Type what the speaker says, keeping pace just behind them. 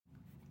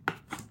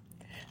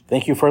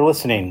Thank you for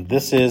listening.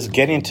 This is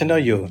Getting to Know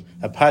You,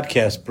 a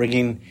podcast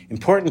bringing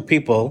important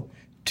people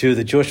to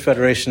the Jewish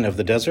Federation of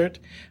the Desert.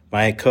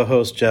 My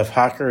co-host Jeff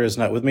Hocker is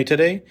not with me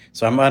today,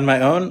 so I'm on my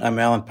own. I'm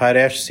Alan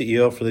Potash,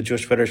 CEO for the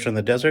Jewish Federation of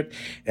the Desert,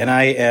 and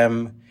I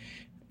am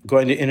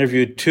going to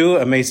interview two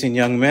amazing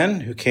young men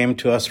who came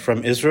to us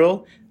from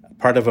Israel,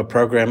 part of a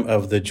program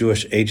of the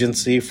Jewish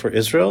Agency for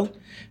Israel.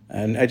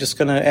 And I'm just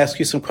going to ask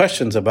you some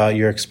questions about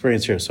your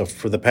experience here. So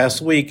for the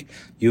past week,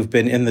 you've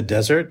been in the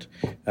desert.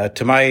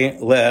 To my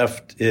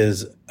left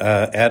is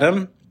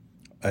Adam,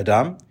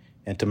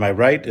 and to my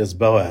right is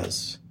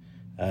Boaz.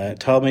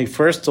 Tell me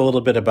first a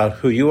little bit about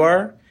who you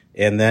are,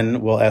 and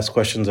then we'll ask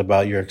questions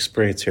about your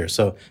experience here.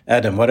 So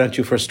Adam, why don't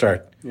you first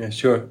start? Yeah,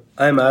 sure.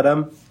 I'm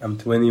Adam. I'm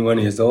 21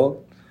 years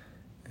old.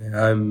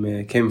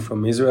 I came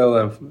from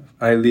Israel.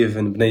 I live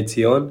in Bnei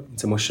Zion.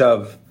 It's a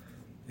moshav.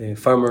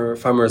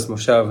 Farmer's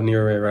Moshav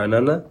near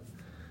Ra'anana.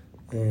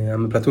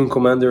 I'm a platoon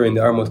commander in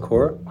the Armored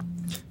Corps.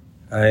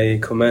 I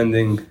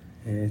commanding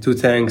 2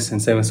 tanks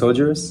and 7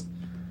 soldiers.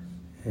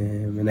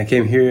 And I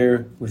came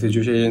here with the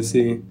Jewish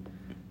Agency.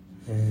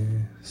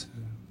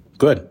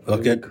 Good.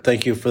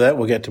 Thank you for that.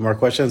 We'll get to more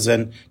questions.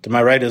 And to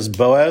my right is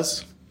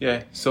Boaz.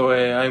 Yeah, so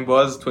I'm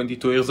Boaz,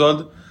 22 years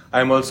old.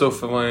 I'm also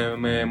from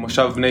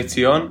Moshav Bnei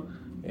Zion.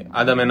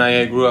 Adam and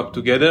I grew up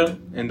together,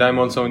 and I'm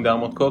also in the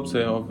Armored Corps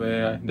of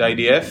the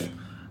IDF.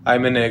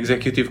 I'm an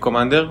executive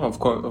commander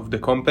of the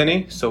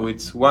company, so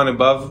it's one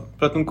above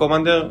platoon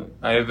commander.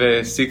 I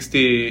have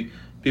 60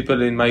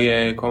 people in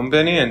my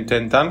company and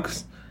 10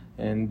 tanks,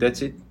 and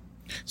that's it.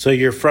 So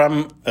you're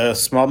from a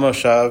small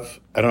moshav,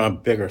 I don't know,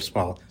 big or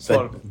small.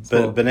 Small.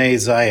 Bnei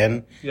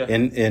Zion. Yeah.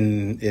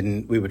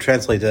 In we would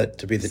translate that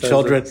to be the the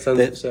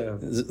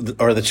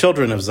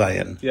children of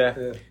Zion.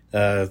 Yeah.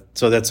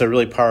 So that's a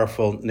really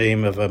powerful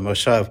name of a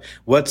moshav.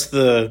 What's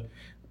the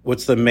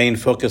main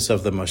focus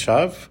of the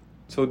moshav?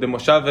 So the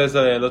moshav has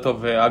a lot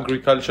of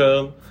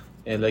agriculture,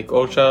 like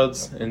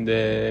orchards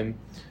and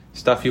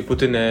stuff you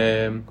put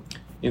in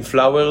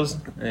flowers,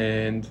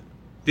 and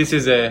this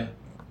is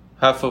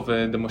half of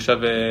the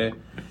moshav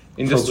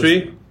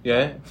industry.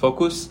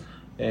 Focus,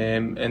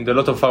 and a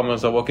lot of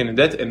farmers are working in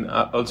that, and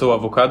also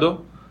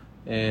avocado.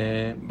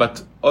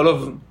 But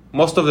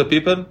most of the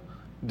people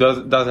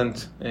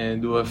doesn't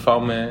do a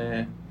farm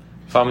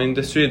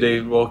industry.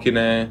 They work in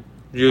a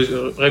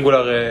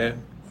regular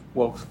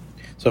work.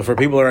 So for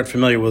people who aren't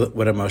familiar with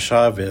what a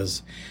moshav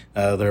is,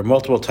 there are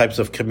multiple types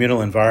of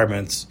communal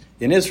environments.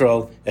 In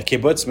Israel, a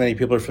kibbutz, many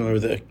people are familiar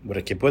with what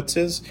a kibbutz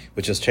is,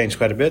 which has changed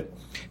quite a bit.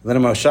 And then a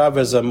moshav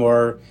is a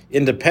more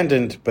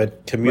independent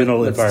but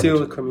communal environment.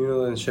 Still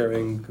communal and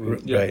sharing.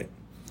 Right.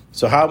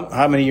 So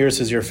how many years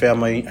have your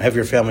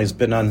families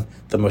been on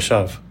the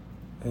moshav?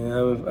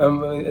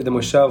 I'm at the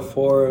moshav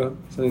for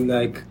something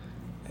like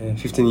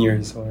 15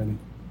 years already.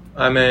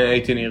 I'm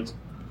 18 years.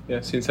 Yeah,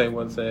 since I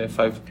was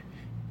 5.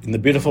 And the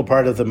beautiful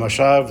part of the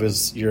moshav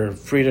is you're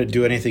free to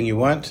do anything you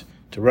want,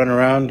 to run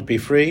around, be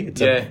free.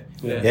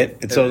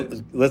 So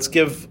let's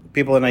give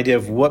people an idea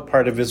of what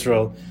part of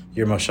Israel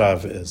your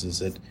moshav is.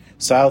 Is it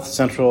south,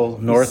 central,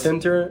 north?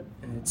 Center.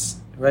 It's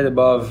right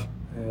above,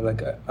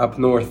 up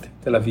north,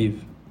 Tel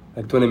Aviv,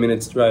 like 20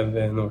 minutes drive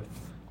north.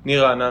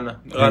 Near Ra'anana.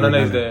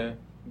 Ra'anana is the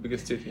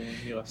biggest city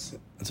near us.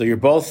 So you're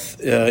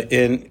both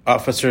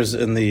officers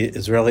in the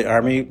Israeli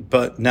army,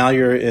 but now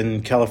you're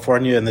in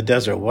California in the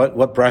desert.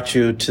 What brought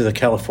you to the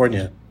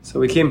California? So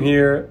we came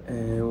here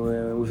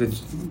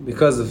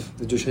because of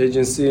the Jewish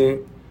Agency,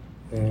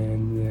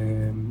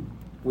 and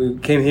we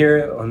came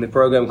here on the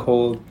program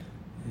called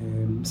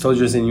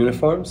Soldiers in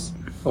Uniforms,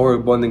 or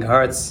Bonding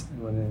Hearts.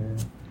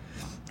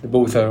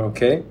 Both are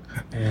okay.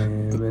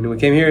 And we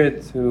came here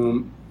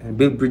to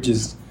build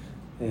bridges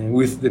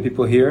with the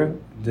people here.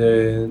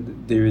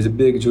 There is a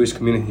big Jewish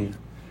community here,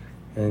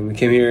 and we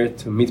came here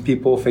to meet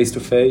people face to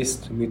face,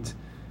 to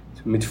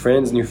meet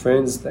friends, new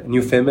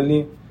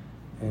family,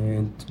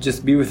 and to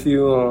just be with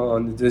you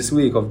on this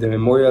week of the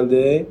Memorial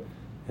Day,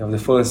 of the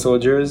fallen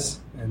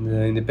soldiers, and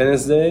the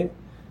Independence Day,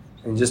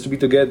 and just to be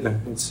together.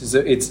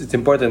 It's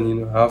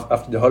important,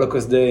 after the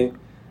Holocaust Day,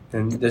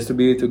 and just to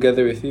be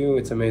together with you.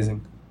 It's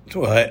amazing.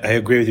 Well, I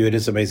agree with you. It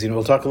is amazing.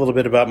 We'll talk a little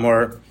bit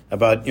more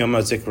about Yom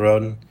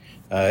HaZikaron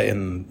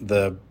in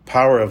the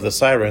power of the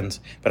sirens.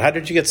 But how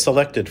did you get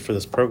selected for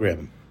this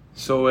program?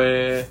 So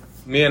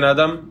me and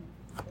Adam,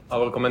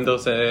 our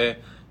commanders,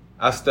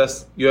 asked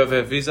us, "You have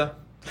a visa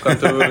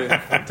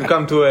to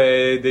come to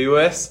the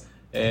US?"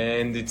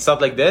 And it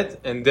started like that.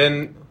 And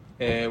then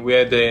we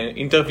had an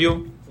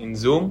interview in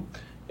Zoom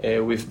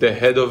with the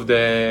head of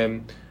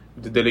the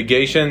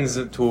delegations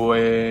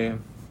to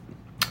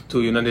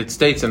United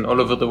States and all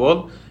over the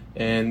world.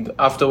 And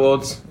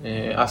afterwards,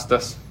 asked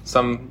us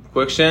some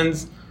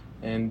questions.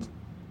 And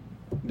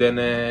then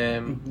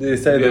they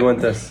decided they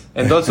want us.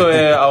 And also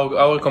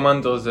our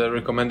commanders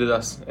recommended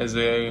us, as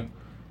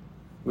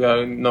we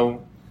are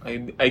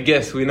I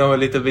guess we know a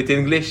little bit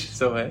English.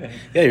 So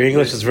your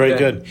English is very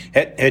good.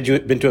 Had you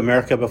been to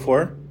America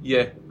before?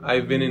 Yeah,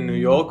 I've been in New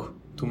York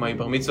to my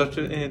bar mitzvah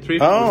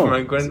trip Oh. with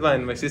my grandma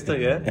and my sister,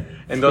 yeah.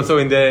 And also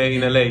in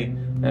LA.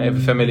 I have a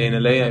family in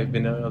LA. I've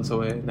been there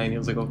also 9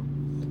 years ago.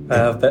 I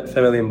have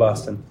family in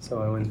Boston,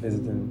 so I went to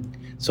visit them.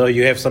 So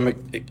you have some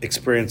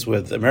experience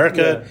with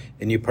America, Yeah.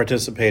 and you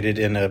participated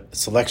in a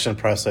selection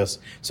process.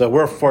 So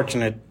we're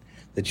fortunate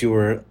that you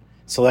were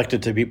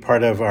selected to be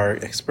part of our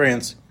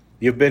experience.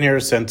 You've been here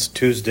since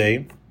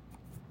Tuesday.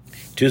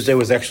 Tuesday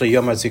was actually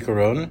Yom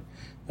HaZikaron,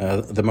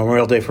 the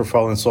Memorial Day for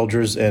fallen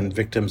soldiers and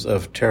victims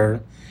of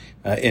terror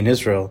in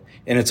Israel.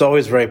 And it's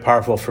always very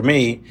powerful for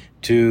me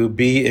to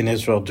be in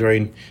Israel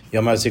during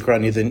Yom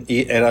HaZikaron,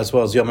 and as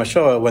well as Yom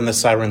HaShoah, when the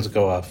sirens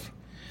go off.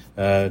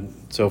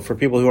 So for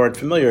people who aren't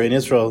familiar, in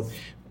Israel,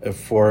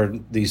 for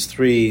these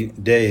 3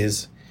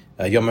 days,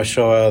 Yom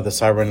HaShoah, the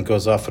siren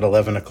goes off at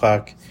 11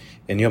 o'clock,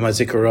 and Yom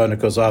HaZikaron, it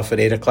goes off at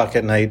 8 o'clock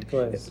at night,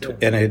 Twice,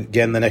 yeah. and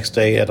again the next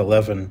day at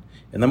 11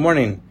 in the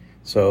morning.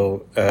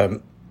 So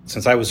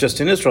since I was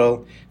just in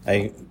Israel,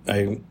 I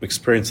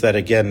experienced that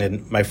again.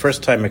 And my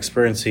first time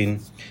experiencing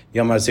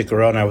Yom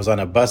HaZikaron, I was on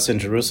a bus in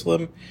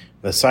Jerusalem.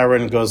 The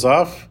siren goes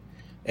off,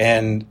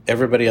 and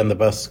everybody on the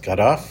bus got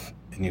off,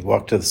 and you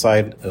walk to the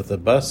side of the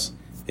bus,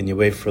 and you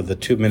wait for the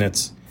 2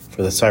 minutes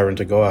for the siren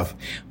to go off.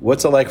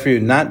 What's it like for you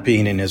not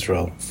being in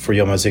Israel for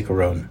Yom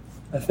HaZikaron?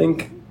 I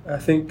think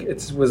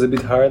it was a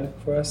bit hard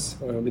for us,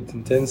 or a bit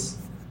intense,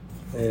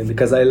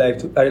 because I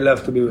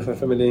love to be with my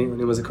family when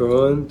it was a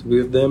Quran, to be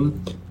with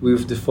them,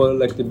 with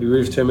the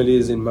bereaved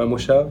families in Mar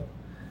Moshav.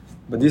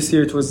 But this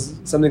year it was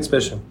something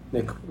special.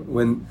 Like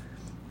when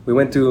we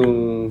went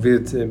to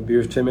visit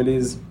bereaved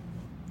families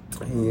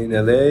in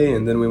LA,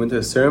 and then we went to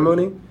a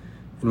ceremony,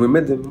 and we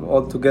met them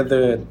all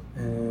together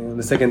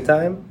the second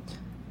time,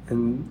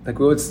 and like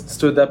we all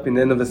stood up in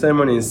the end of the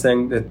ceremony and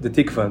sang the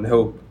Tikva, the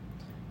hope,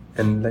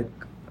 and like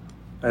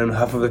I don't know,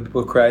 half of the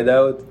people cried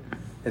out.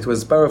 It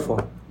was powerful.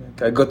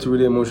 Like, I got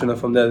really emotional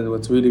from that. It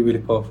was really, really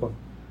powerful.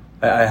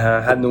 I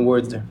had no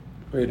words there,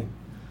 really.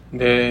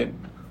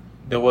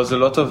 There was a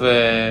lot of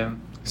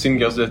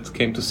singers that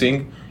came to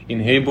sing in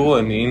Hebrew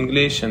and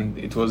English, and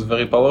it was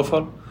very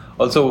powerful.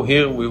 Also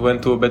here we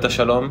went to Bet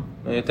Shalom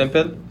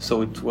temple,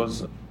 so it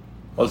was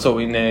also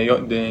in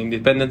the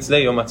Independence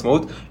Day, Yom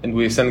Ha'atzmaut, and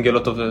we sang a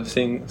lot of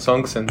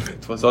songs, and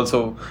it was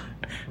also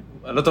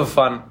a lot of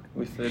fun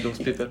with those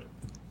people.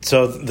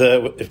 So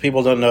if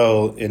people don't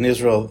know, in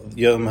Israel,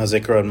 Yom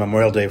HaZikaron,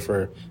 Memorial Day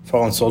for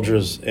fallen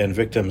soldiers and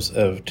victims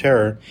of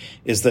terror,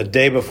 is the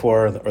day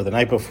before or the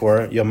night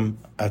before Yom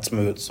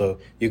Ha'atzmaut. So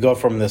you go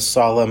from this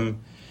solemn,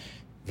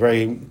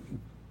 very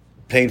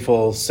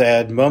painful,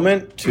 sad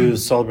moment to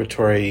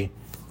celebratory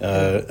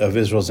of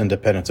Israel's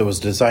independence. It was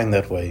designed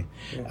that way.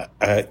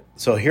 Yeah.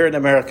 So here in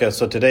America,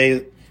 so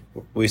today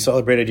we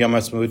celebrated Yom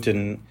Ha'atzmaut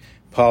in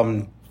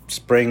Palm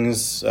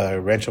Springs,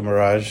 Rancho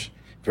Mirage.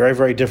 Very,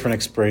 very different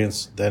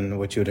experience than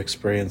what you would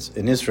experience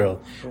in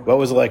Israel. What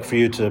was it like for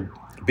you to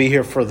be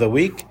here for the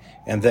week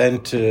and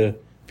then to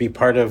be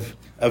part of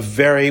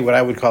what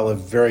I would call a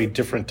very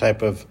different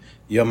type of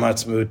Yom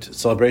Ha'atzmaut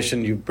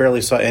celebration? You barely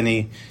saw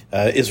any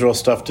Israel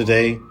stuff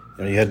today.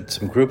 You had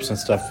some groups and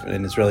stuff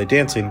in Israeli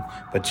dancing,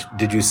 but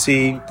did you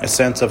see a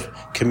sense of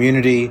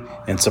community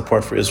and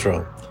support for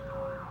Israel?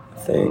 I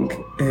think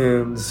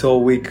this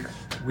whole week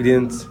we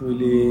didn't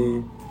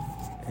really...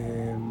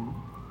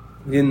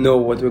 we didn't know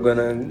what we're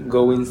gonna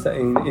go inside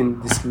in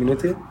this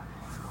community.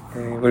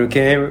 When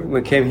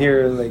we came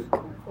here, like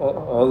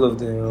all of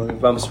the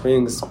Palm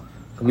Springs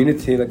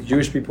community, like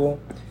Jewish people,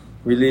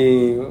 really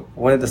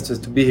wanted us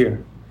to be here.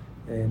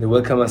 They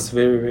welcomed us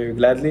very, very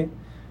gladly,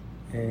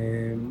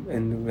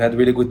 and we had a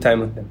really good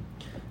time with them.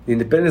 The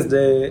Independence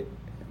Day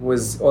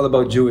was all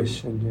about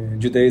Jewish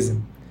and Judaism,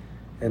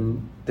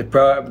 and the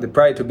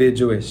pride to be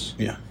Jewish.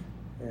 Yeah,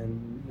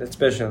 and that's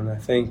special. And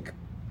I think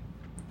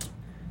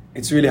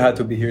it's really hard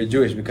to be here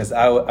Jewish, because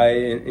I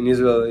in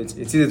Israel it's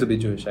easy to be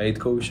Jewish. I eat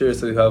kosher,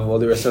 so you have all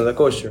the restaurants are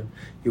kosher.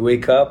 You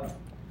wake up,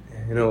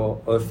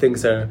 all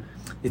things are.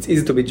 It's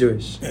easy to be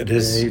Jewish. It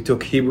is. You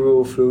talk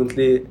Hebrew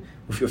fluently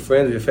with your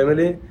friends, with your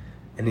family,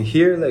 and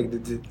here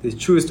they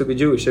choose to be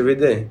Jewish every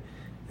day.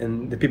 And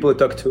the people I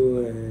talk to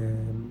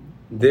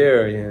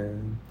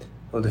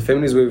all the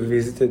families we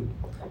visited,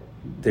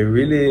 they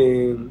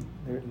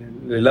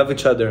love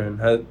each other and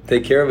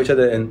take care of each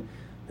other, and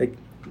like.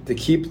 They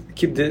keep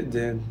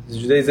the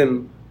Judaism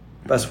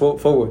pass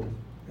forward.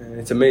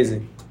 It's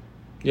amazing.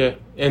 Yeah,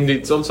 and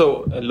it's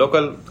also a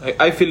local.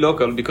 I feel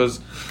local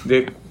because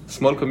the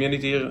small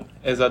community here,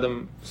 as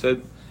Adam said,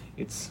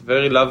 it's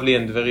very lovely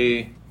and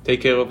very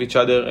take care of each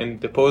other.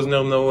 And the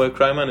Posner know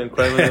Kreiman and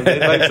Kreiman know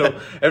David, so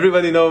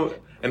everybody know,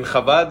 and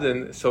Chabad,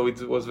 and so it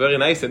was very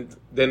nice. And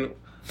then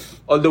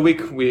all the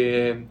week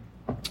we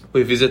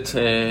visit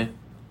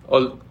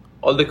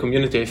all the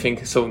community, I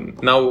think. So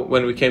now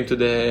when we came to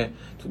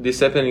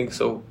this happening,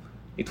 so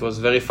it was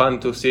very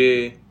fun to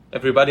see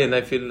everybody, and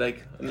I feel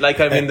like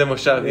I'm in the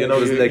Moshav, you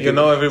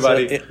know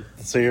everybody.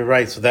 So you're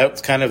right. So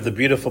that's kind of the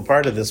beautiful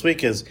part of this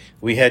week is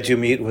we had you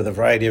meet with a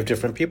variety of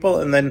different people,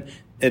 and then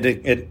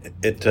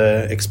it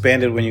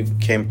expanded when you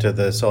came to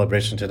the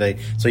celebration today.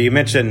 So you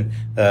mentioned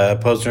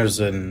Posner's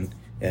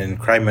and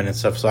crewmen and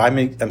stuff. So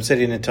I'm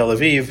sitting in Tel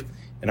Aviv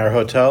in our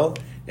hotel,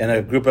 and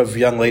a group of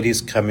young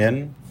ladies come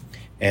in,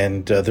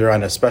 and they're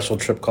on a special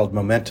trip called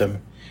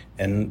Momentum.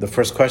 And the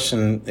first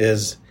question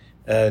is,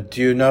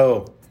 do you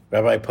know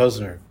Rabbi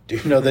Posner? Do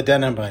you know the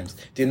Denenheims?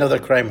 Do you know the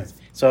crewmen?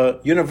 So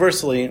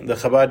universally, the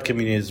Chabad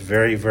community is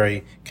very,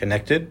 very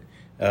connected.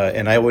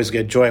 And I always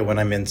get joy when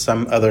I'm in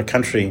some other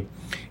country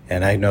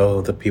and I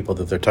know the people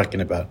that they're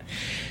talking about.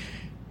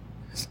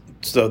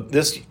 So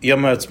this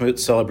Yom HaAtzmaut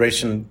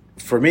celebration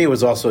for me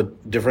was also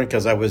different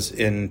because I was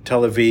in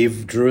Tel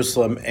Aviv,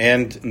 Jerusalem,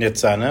 and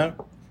Nitzana.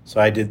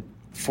 So I did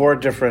 4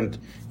 different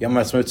Yom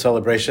HaAtzmaut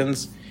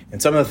celebrations.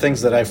 And some of the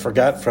things that I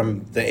forgot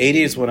from the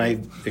 80s when I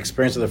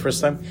experienced it the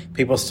first time,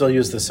 people still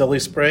use the silly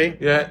spray.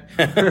 Yeah.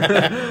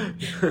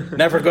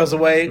 Never goes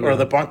away, or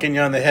the bonking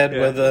you on the head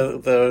with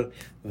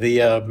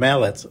the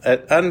mallets.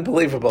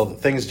 Unbelievable.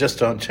 Things just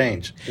don't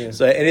change. Yeah.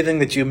 So anything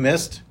that you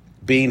missed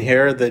being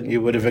here that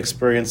you would have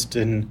experienced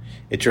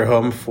at your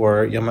home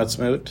for Yom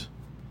HaAtzmaut?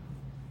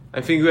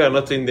 I think we are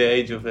not in the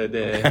age of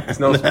the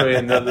snow spray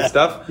and all the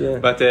stuff. Yeah.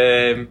 But,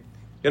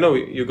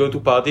 you go to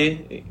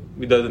party.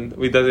 We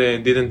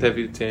didn't have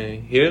it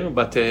here,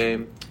 but,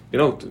 to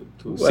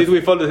sit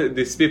with all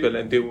these people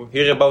and to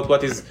hear about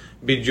what is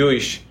be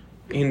Jewish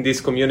in this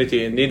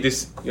community and in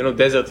this,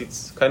 desert,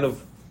 it's kind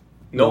of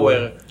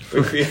nowhere.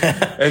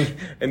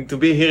 and to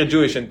be here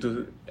Jewish and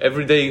to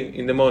every day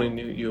in the morning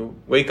you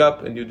wake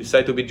up and you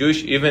decide to be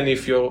Jewish, even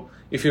if you're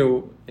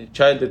a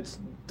child that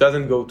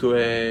doesn't go to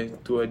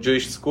a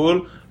Jewish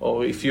school,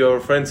 or if your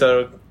friends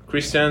are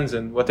Christians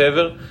and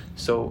whatever.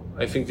 So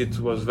I think it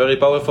was very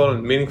powerful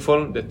and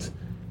meaningful that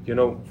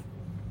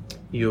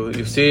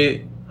you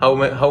see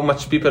how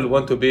much people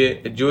want to be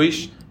a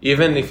Jewish,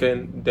 even if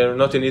they're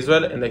not in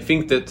Israel. And I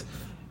think that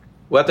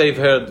what I've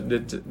heard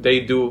that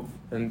they do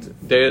and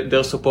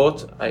their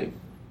support, I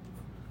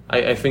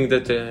think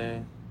that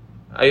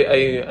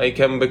I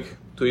came back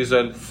to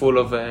Israel full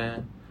of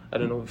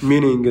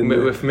meaning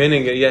with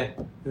meaning. Yeah.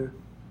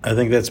 I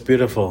think that's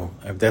beautiful.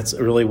 That's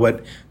really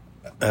what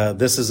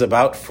this is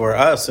about for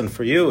us and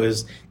for you,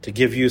 is to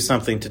give you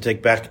something to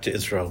take back to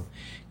Israel.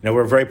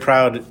 We're very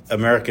proud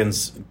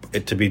Americans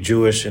to be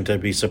Jewish and to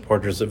be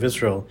supporters of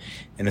Israel,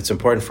 and it's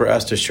important for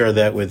us to share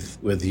that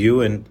with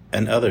you and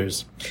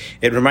others.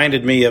 It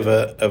reminded me of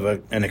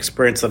an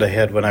experience that I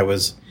had when I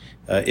was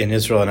in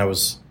Israel, and I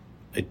was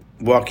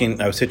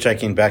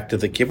hitchhiking back to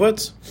the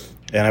kibbutz,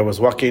 and I was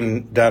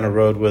walking down a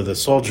road with a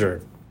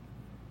soldier,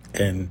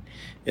 and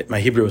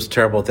my Hebrew was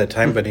terrible at that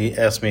time, but he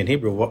asked me in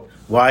Hebrew,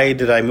 why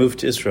did I move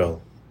to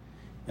Israel?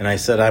 And I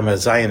said, I'm a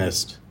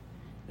Zionist.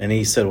 And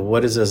he said,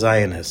 what is a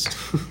Zionist?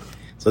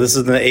 So this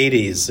is in the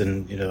 80s,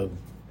 and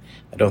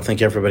I don't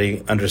think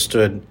everybody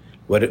understood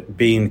what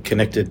being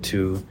connected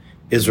to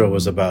Israel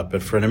was about.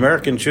 But for an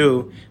American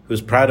Jew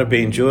who's proud of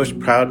being Jewish,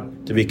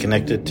 proud to be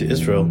connected to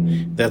Israel,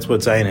 that's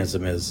what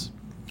Zionism is.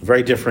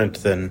 Very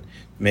different than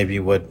maybe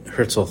what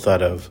Herzl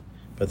thought of.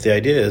 But the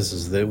idea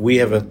is that we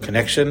have a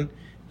connection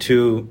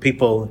to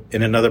people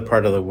in another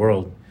part of the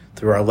world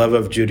through our love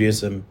of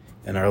Judaism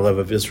and our love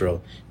of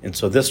Israel. And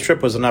so this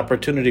trip was an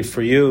opportunity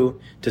for you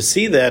to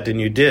see that,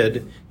 and you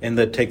did, and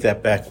then take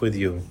that back with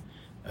you.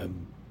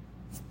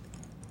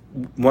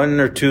 1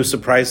 or 2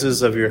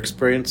 surprises of your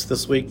experience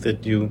this week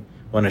that you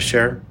want to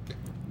share?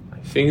 I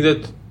think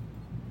that,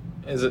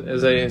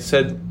 as I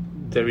said,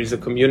 there is a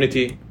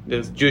community,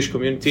 there's a Jewish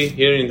community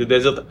here in the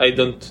desert. I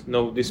don't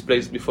know this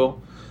place before,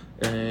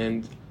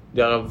 and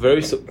they are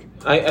very.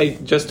 I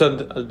just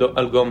told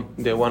Algom,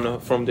 the one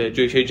from the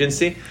Jewish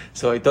agency,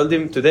 so I told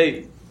him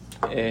today,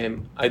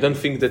 I don't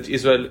think that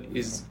Israel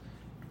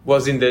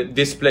was in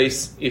this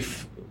place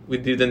if we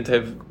didn't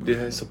have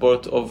the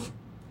support of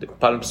the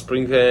Palm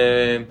Spring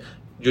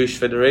Jewish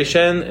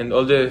Federation and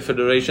all the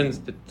federations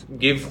that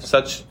give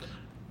such,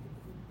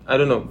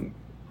 hot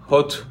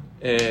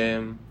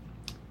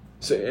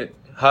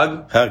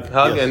hug,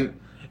 yes. And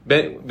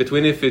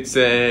between if it's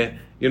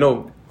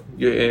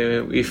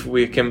if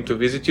we came to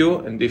visit you,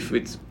 and if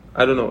it's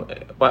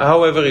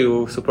however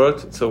you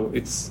support, so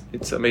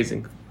it's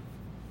amazing.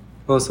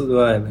 Also,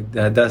 like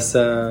the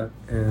Hadassah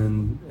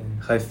and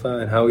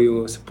Haifa, and how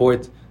you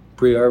support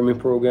pre-army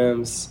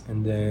programs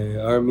and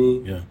the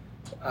army. Yeah,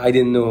 I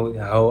didn't know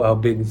how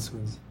big this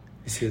was.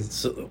 This is.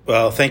 So,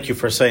 well, thank you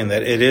for saying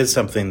that. It is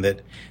something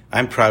that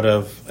I'm proud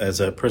of as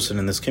a person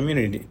in this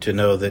community, to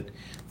know that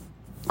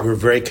we're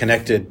very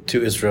connected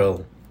to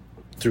Israel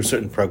through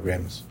certain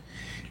programs.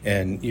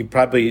 And you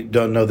probably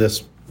don't know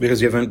this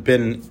because you haven't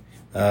been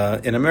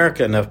in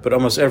America enough, but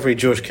almost every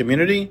Jewish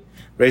community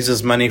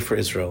raises money for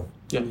Israel.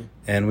 Yeah.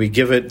 And we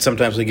give it,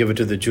 sometimes we give it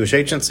to the Jewish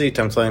agency,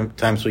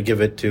 sometimes we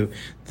give it to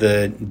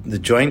the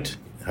joint,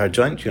 our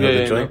joint,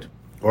 the joint.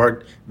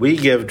 Or we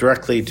give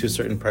directly to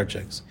certain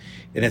projects.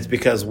 And it's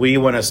because we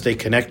want to stay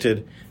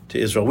connected to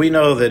Israel. We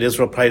know that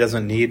Israel probably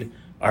doesn't need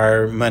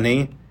our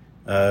money.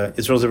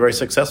 Israel's a very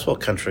successful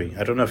country.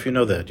 I don't know if you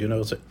know that.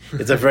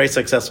 It's a very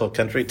successful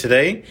country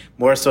today,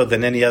 more so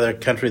than any other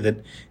country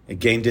that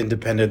gained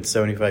independence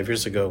 75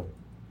 years ago.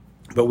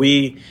 But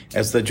we,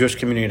 as the Jewish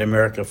community in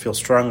America, feel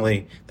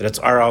strongly that it's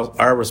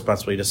our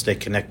responsibility to stay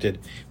connected.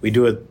 We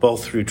do it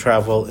both through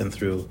travel and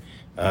through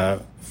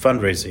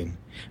fundraising.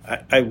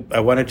 I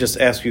want to just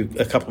ask you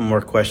a couple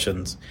more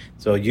questions.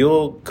 So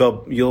you'll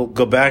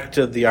go back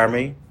to the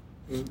Army.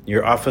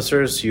 Your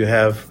officers, you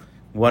have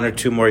 1 or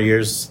 2 more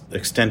years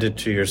extended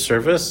to your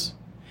service.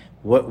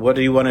 What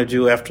do you want to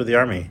do after the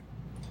Army?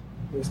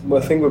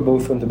 Well, I think we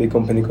both want to be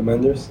company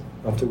commanders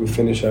after we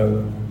finish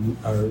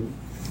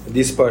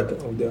this part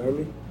of the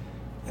Army.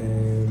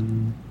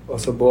 And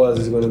also Boaz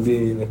is going to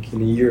be like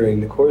in a year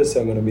in the course.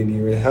 I'm going to be in a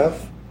year and a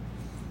half.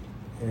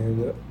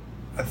 And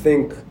I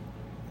think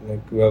like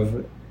we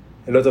have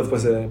a lot of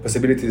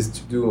possibilities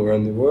to do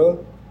around the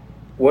world.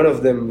 One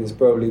of them is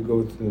probably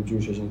go to the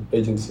Jewish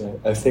agency.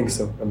 I think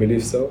so. I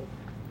believe so.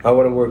 I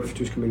want to work with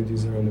Jewish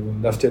communities around the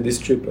world. After this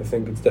trip, I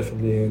think it's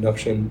definitely an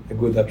option, a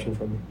good option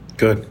for me.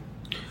 Good.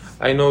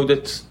 I know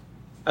that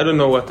I don't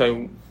know what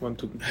I want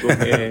to go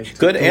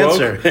Good to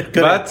answer. work,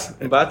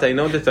 but I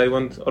know that I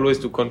want always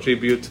to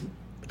contribute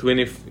to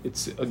if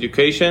it's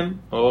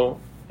education or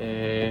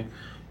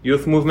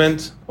youth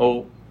movement,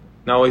 or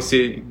now I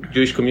see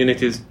Jewish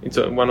communities. It's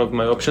one of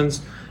my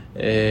options,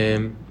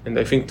 and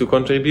I think to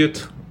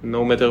contribute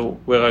no matter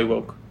where I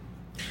work.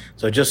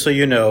 So just so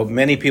you know,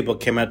 many people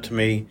came up to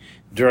me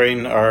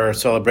during our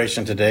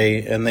celebration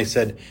today, and they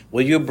said,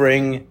 "Will you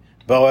bring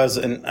Boaz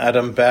and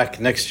Adam back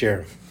next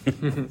year?"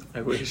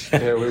 I wish.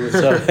 Yeah, we will.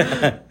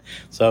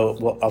 So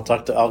well, I'll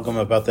talk to Algum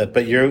about that.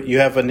 But you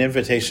have an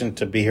invitation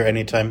to be here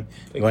anytime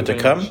you want to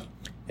come, much.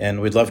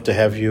 and we'd love to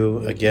have you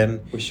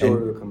again. We sure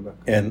will come back.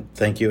 And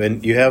thank you.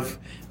 And you have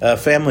a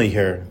family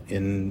here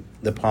in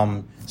the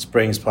Palm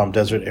Springs, Palm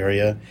Desert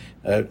area.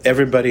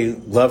 Everybody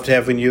loved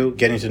having you,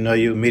 getting to know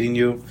you, meeting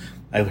you.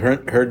 I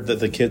heard that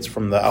the kids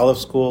from the Olive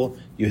School,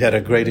 you had a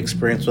great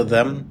experience with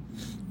them.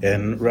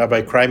 And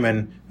Rabbi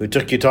Kreiman, who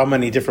took you to all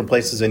many different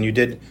places, and you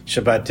did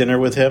Shabbat dinner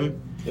with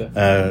him.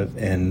 Yeah.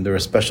 And there were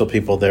special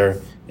people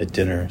there at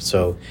dinner.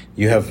 So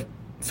you have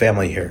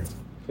family here.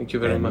 Thank you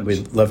very much.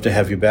 We'd love to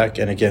have you back.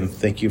 And again,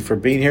 thank you for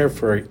being here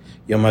for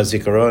Yom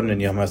HaZikaron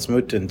and Yom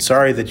HaSmut. And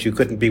sorry that you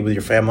couldn't be with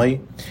your family,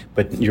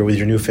 but you're with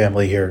your new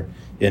family here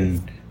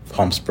in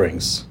Palm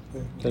Springs.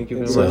 Thank you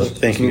very So much.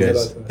 thank you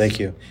guys. Thank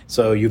you.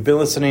 So you've been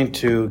listening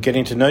to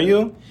Getting to Know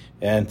You,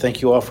 and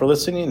thank you all for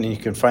listening. And you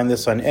can find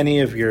this on any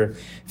of your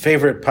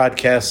favorite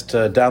podcast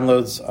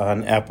downloads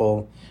on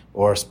Apple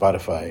or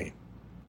Spotify.